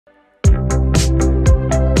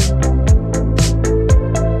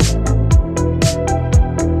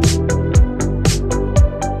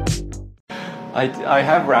I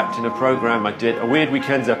have rapped in a program I did, a Weird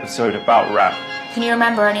Weekends episode about rap. Can you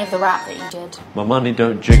remember any of the rap that you did? My money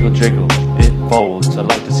don't jiggle jiggle, it folds. I'd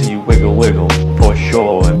like to see you wiggle wiggle, for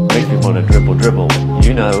sure. It makes me wanna dribble dribble.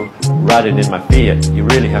 You know, riding in my Fiat, you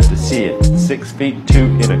really have to see it.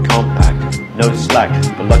 6'2" in a compact, no slack,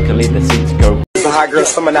 but luckily the seats go. Some hot girls,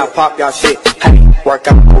 some of that pop y'all shit. Hey, work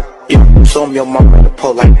out, yeah. Show me your mama to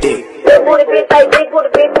pull like dick. Big booty bitch, hey, big booty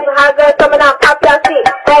bitch, some hot girls, some of that pop y'all shit.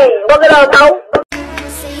 Hey, work it up, ho.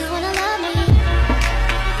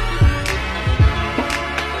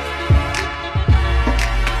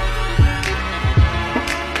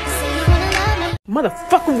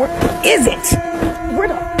 Motherfucker, where is it? Where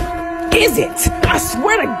the is it? I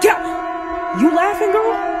swear to God. You laughing,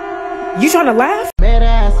 girl? You trying to laugh? Made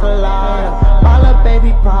ass for life. All her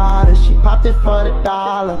baby Prada, she popped it for the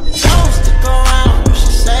dollar. Don't stick around, she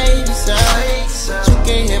say you say. You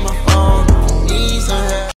can't hit my phone, need some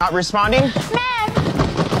help. Not responding? Man!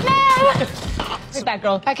 Hit that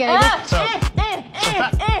girl. I can't.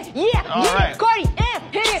 Yeah, all right. Cardi,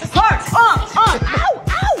 hit it hard. Ow.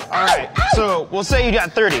 All right, so we'll say you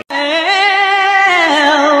got 30.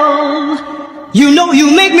 You know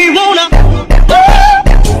you make me wanna.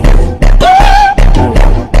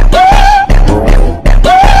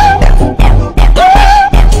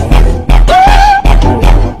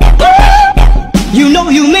 You know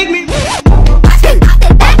you make me.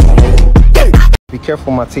 Be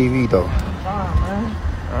careful with my TV though.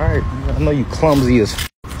 Alright, I know you clumsy as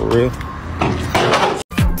for real.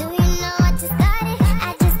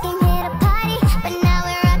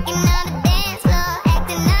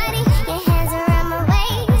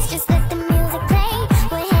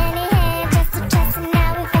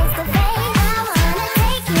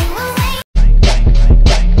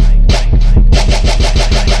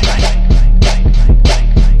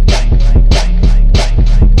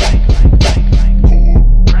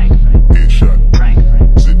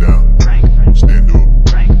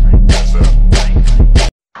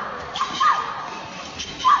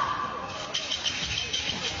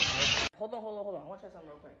 Hold on. I want to try something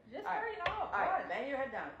real quick. Just hurry up. Alright, bang your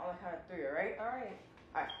head down. On the count of 3, alright? Alright.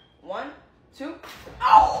 Alright. 1, 2.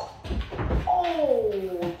 Oh!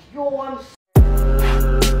 Oh! Yo, I'm.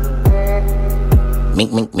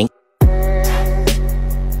 Mink.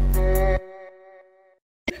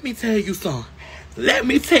 Let me tell you something.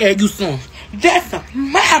 That's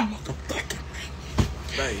my motherfucking ring.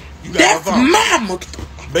 Babe, you got That's my phone. my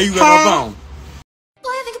motherfucking. Babe, you got my phone. Boy,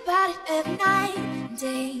 I think about it every night and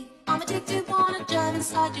day. I'm addicted, wanna drive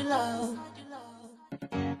inside your love.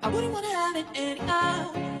 I wouldn't wanna have it any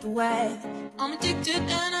other way. I'm addicted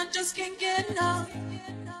and I just can't get enough.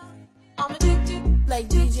 I'm addicted, like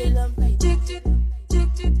DJ Love, addicted. So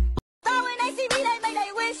when they see me, they make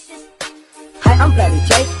their wishes. Hi, I'm Bloody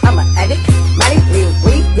J, I'm an addict. Money,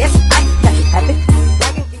 weed, yes, I got you habit.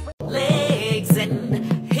 Legs and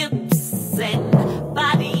hips and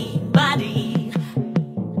body.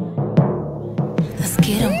 Let's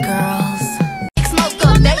get 'em, girls. Smoke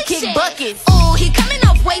up, they kick buckets. Ooh, he coming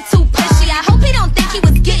off way too pushy. I hope he don't think he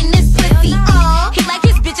was getting this pussy. He like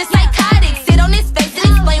his bitches psychotic. Sit on his face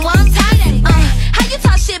and explain why I'm toxic. How you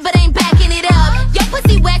talk shit but ain't backing it up? Your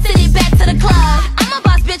pussy wet, send it back to the club. I'm a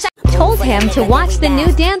boss, bitch. Told him to watch the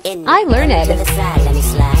new dance I Learned.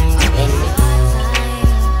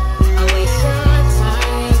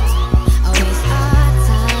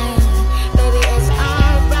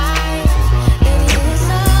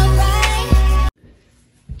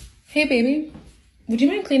 Hey baby, would you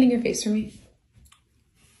mind cleaning your face for me?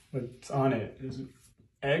 What's on it? Is it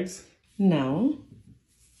eggs? No.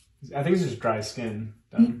 I think it's just dry skin.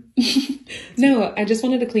 Done. No, I just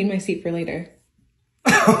wanted to clean my seat for later.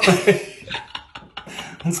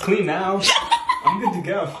 Let's clean now. I'm good to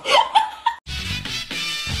go.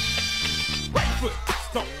 Right foot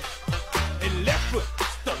stomp and left foot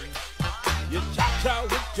stomp. You cha-cha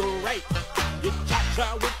with your right. You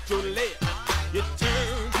cha-cha with your left. You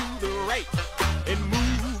turn to the right and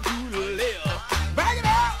move to the left. Back it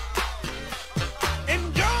up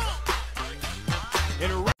and jump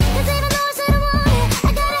and right.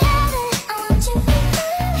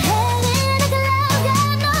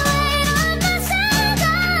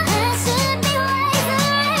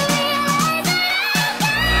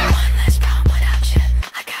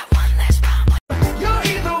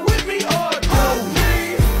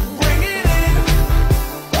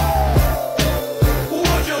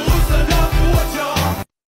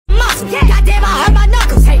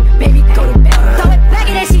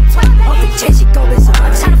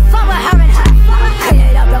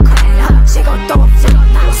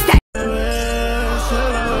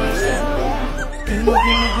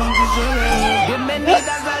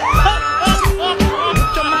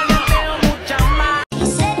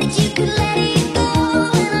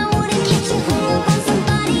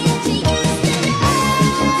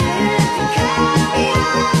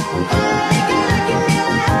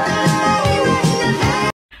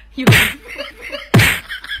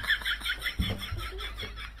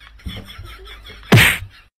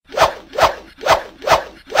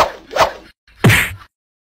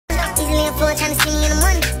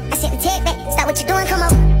 you doing? Come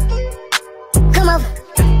over. Come over.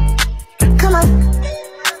 Come over.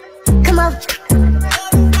 Come over.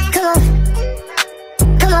 Come over.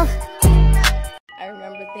 Come over. I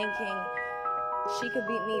remember thinking, she could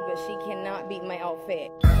beat me, but she cannot beat my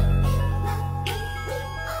outfit.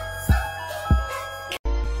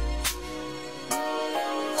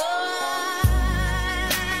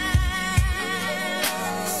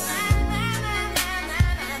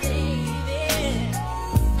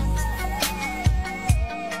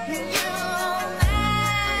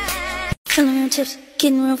 Feeling real tips,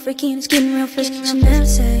 getting real freaky, and it's getting real frisky. She never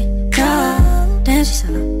say go, then she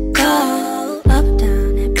said go, up and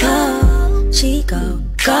down and go. She go,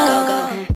 go, go.